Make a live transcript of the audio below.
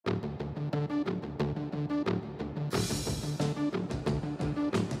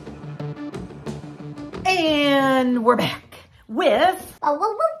And we're back with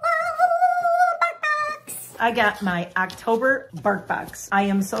Barkbox. I got my October Barkbox. I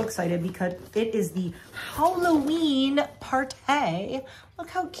am so excited because it is the Howl-O-Ween party. Look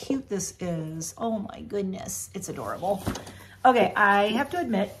how cute this is. Oh my goodness, it's adorable. Okay, I have to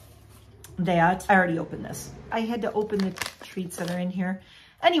admit that I already opened this. I had to open the treats that are in here.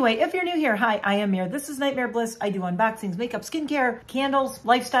 Anyway, if you're new here, hi, I am Mare. This is NiteMare Bliss. I do unboxings, makeup, skincare, candles,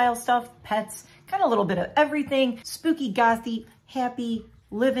 lifestyle stuff, pets, kind of a little bit of everything. Spooky, gothy, happy,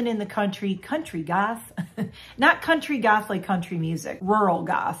 living in the country, country goth. Not country goth like country music, rural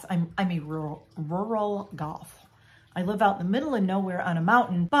goth. I'm a rural goth. I live out in the middle of nowhere on a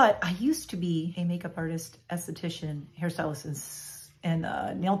mountain, but I used to be a makeup artist, esthetician, hairstylist, and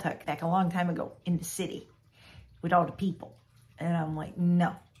nail tech back a long time ago in the city with all the people. And I'm like,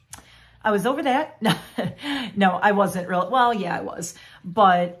 no, I was over that. No, I wasn't real. Well, yeah, I was,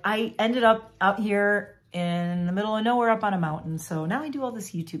 but I ended up out here in the middle of nowhere up on a mountain. So now I do all this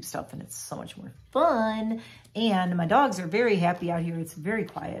YouTube stuff and it's so much more fun. And my dogs are very happy out here. It's very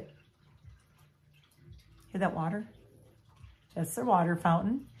quiet. Hear that water? That's their water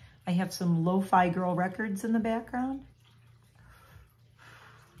fountain. I have some lo-fi girl records in the background.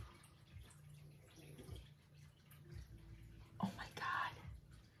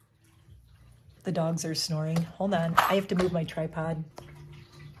 The dogs are snoring. Hold on, I have to move my tripod.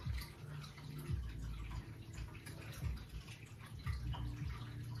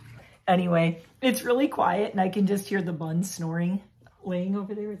 Anyway, it's really quiet and I can just hear the bun snoring, laying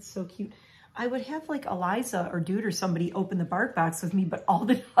over there. It's so cute. I would have like Eliza or Dude or somebody open the Barkbox with me, but all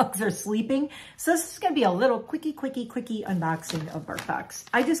the dogs are sleeping. So this is gonna be a little quickie unboxing of Barkbox.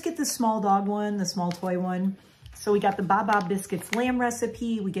 I just get the small dog one, the small toy one. So we got the Baba Biscuits lamb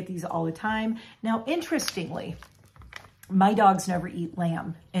recipe. We get these all the time. Now, interestingly, my dogs never eat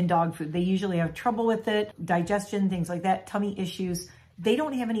lamb and dog food. They usually have trouble with it, digestion, things like that, tummy issues. They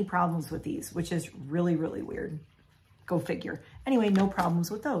don't have any problems with these, which is really, really weird. Go figure. Anyway, no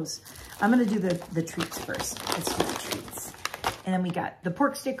problems with those. I'm gonna do the treats first. Let's do the treats. And then we got the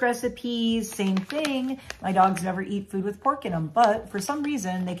pork stick recipes, same thing. My dogs never eat food with pork in them, but for some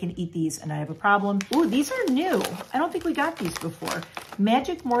reason they can eat these and I have a problem. Ooh, these are new. I don't think we got these before.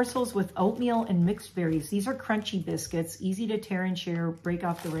 Magic morsels with oatmeal and mixed berries. These are crunchy biscuits, easy to tear and share, break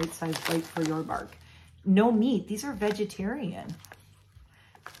off the right size bite for your bark. No meat, these are vegetarian.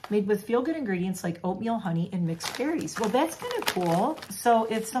 Made with feel-good ingredients like oatmeal, honey, and mixed berries. Well, that's kind of cool. So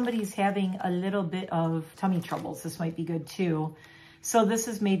if somebody's having a little bit of tummy troubles, this might be good too. So this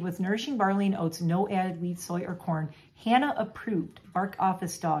is made with nourishing barley and oats, no added wheat, soy, or corn. Hannah approved, Bark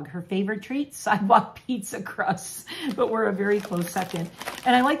Office dog. Her favorite treat, sidewalk pizza crusts, but we're a very close second.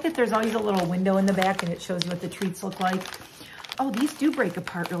 And I like that there's always a little window in the back and it shows you what the treats look like. Oh, these do break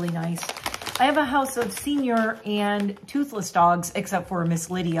apart really nice. I have a house of senior and toothless dogs, except for Miss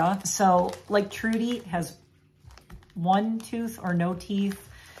Lydia. So like Trudy has one tooth or no teeth.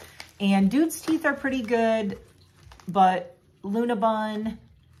 And Dude's teeth are pretty good, but Luna Bun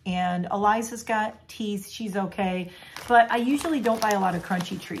and Eliza's got teeth. She's okay. But I usually don't buy a lot of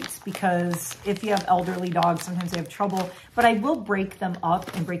crunchy treats because if you have elderly dogs, sometimes they have trouble. But I will break them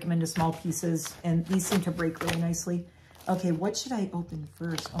up and break them into small pieces. And these seem to break really nicely. Okay, what should I open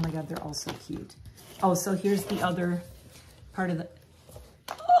first? Oh my God, they're all so cute. Oh, so here's the other part of the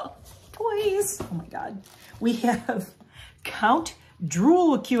toys. Oh my God. We have Count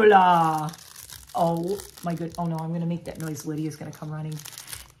Dracula. Oh my good. Oh no, I'm gonna make that noise. Lydia's gonna come running.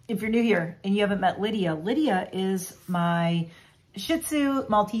 If you're new here and you haven't met Lydia, Lydia is my Shih Tzu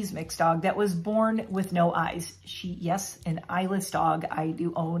Maltese mixed dog that was born with no eyes. Yes, an eyeless dog. I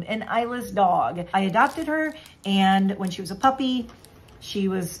do own an eyeless dog. I adopted her, and when she was a puppy, she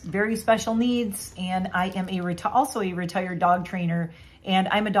was very special needs, and I am also a retired dog trainer, and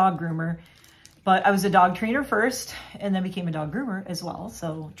I'm a dog groomer. But I was a dog trainer first, and then became a dog groomer as well.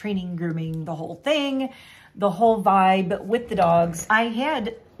 So training, grooming, the whole thing, the whole vibe with the dogs. I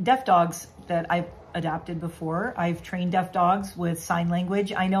had deaf dogs that I've adopted before. I've trained deaf dogs with sign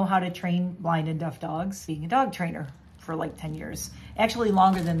language. I know how to train blind and deaf dogs, being a dog trainer for like 10 years. Actually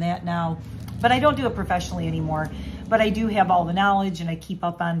longer than that now, but I don't do it professionally anymore. But I do have all the knowledge and I keep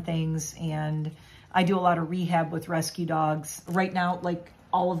up on things, and I do a lot of rehab with rescue dogs. Right now, like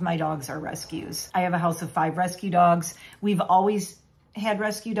all of my dogs are rescues. I have a house of 5 rescue dogs. We've always had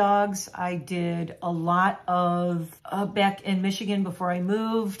rescue dogs. I did a lot of back in Michigan before I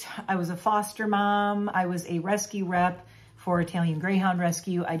moved. I was a foster mom. I was a rescue rep for Italian Greyhound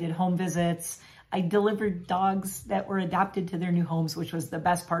Rescue. I did home visits. I delivered dogs that were adopted to their new homes, which was the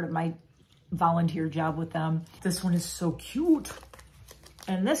best part of my volunteer job with them. This one is so cute.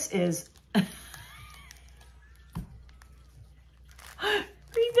 And this is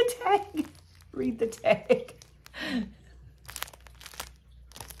read the tag.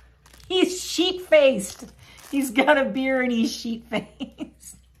 He's sheep-faced. He's got a beer and he's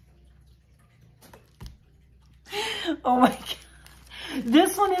sheep-faced. Oh my God.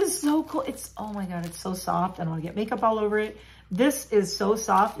 This one is so cool. It's, oh my God, it's so soft. I don't want to get makeup all over it. This is so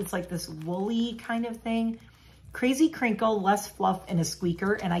soft. It's like this woolly kind of thing. Crazy crinkle, less fluff, and a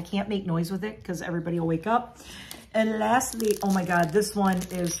squeaker. And I can't make noise with it because everybody will wake up. And lastly, oh my God, this one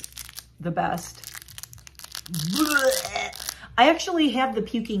is the best. I actually have the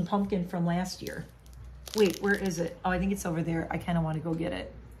puking pumpkin from last year. Wait, where is it? Oh, I think it's over there. I kind of want to go get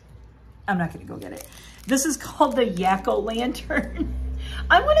it. I'm not going to go get it. This is called the Jack-O-Lantern.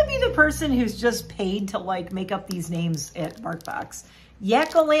 I'm going to be the person who's just paid to like make up these names at Barkbox.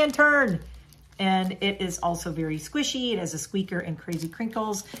 Jack-O-Lantern. And it is also very squishy. It has a squeaker and crazy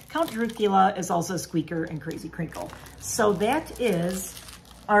crinkles. Count Dracula is also a squeaker and crazy crinkle. So that is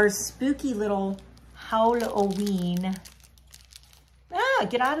our spooky little Howl-O-Ween. Ah,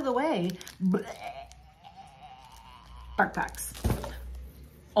 get out of the way. Barkbox.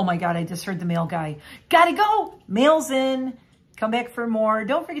 Oh my God, I just heard the mail guy. Gotta go. Mail's in. Come back for more.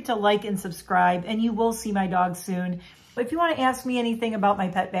 Don't forget to like and subscribe, and you will see my dog soon. If you want to ask me anything about my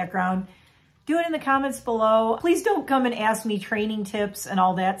pet background, do it in the comments below. Please don't come and ask me training tips and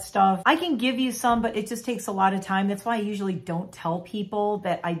all that stuff. I can give you some, but it just takes a lot of time. That's why I usually don't tell people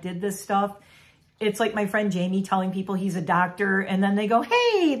that I did this stuff. It's like my friend Jamie telling people he's a doctor, and then they go,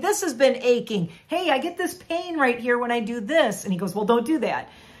 hey, this has been aching. Hey, I get this pain right here when I do this. And he goes, well, don't do that.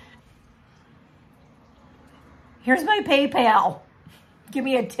 Here's my PayPal. Give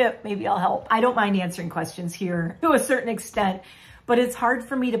me a tip. Maybe I'll help. I don't mind answering questions here to a certain extent, but it's hard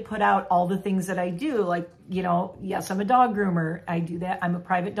for me to put out all the things that I do. Like, you know, yes, I'm a dog groomer. I do that. I'm a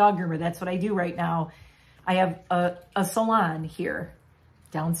private dog groomer. That's what I do right now. I have a salon here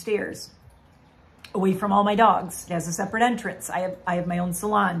downstairs, away from all my dogs. It has a separate entrance. I have my own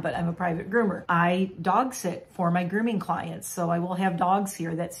salon, but I'm a private groomer. I dog sit for my grooming clients. So I will have dogs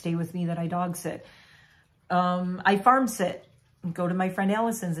here that stay with me that I dog sit. I farm sit and go to my friend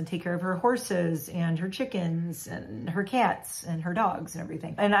Allison's and take care of her horses and her chickens and her cats and her dogs and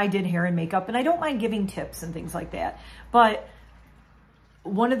everything. And I did hair and makeup, and I don't mind giving tips and things like that. But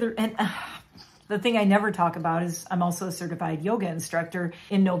one of the thing I never talk about is I'm also a certified yoga instructor.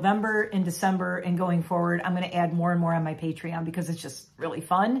 In November, in December, and going forward, I'm going to add more and more on my Patreon because it's just really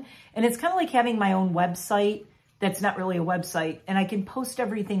fun. And it's kind of like having my own website that's not really a website. And I can post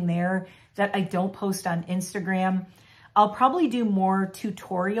everything there that I don't post on Instagram. I'll probably do more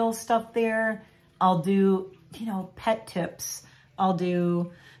tutorial stuff there. I'll do, you know, pet tips. I'll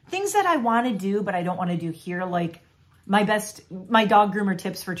do things that I want to do, but I don't want to do here, like my dog groomer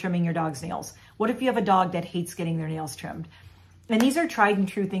tips for trimming your dog's nails. What if you have a dog that hates getting their nails trimmed? And these are tried and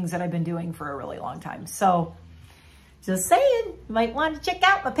true things that I've been doing for a really long time. So just saying, you might want to check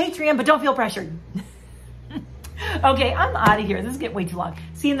out my Patreon, but don't feel pressured. Okay, I'm out of here. This is getting way too long.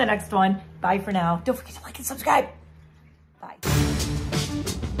 See you in the next one. Bye for now. Don't forget to like and subscribe. Bye.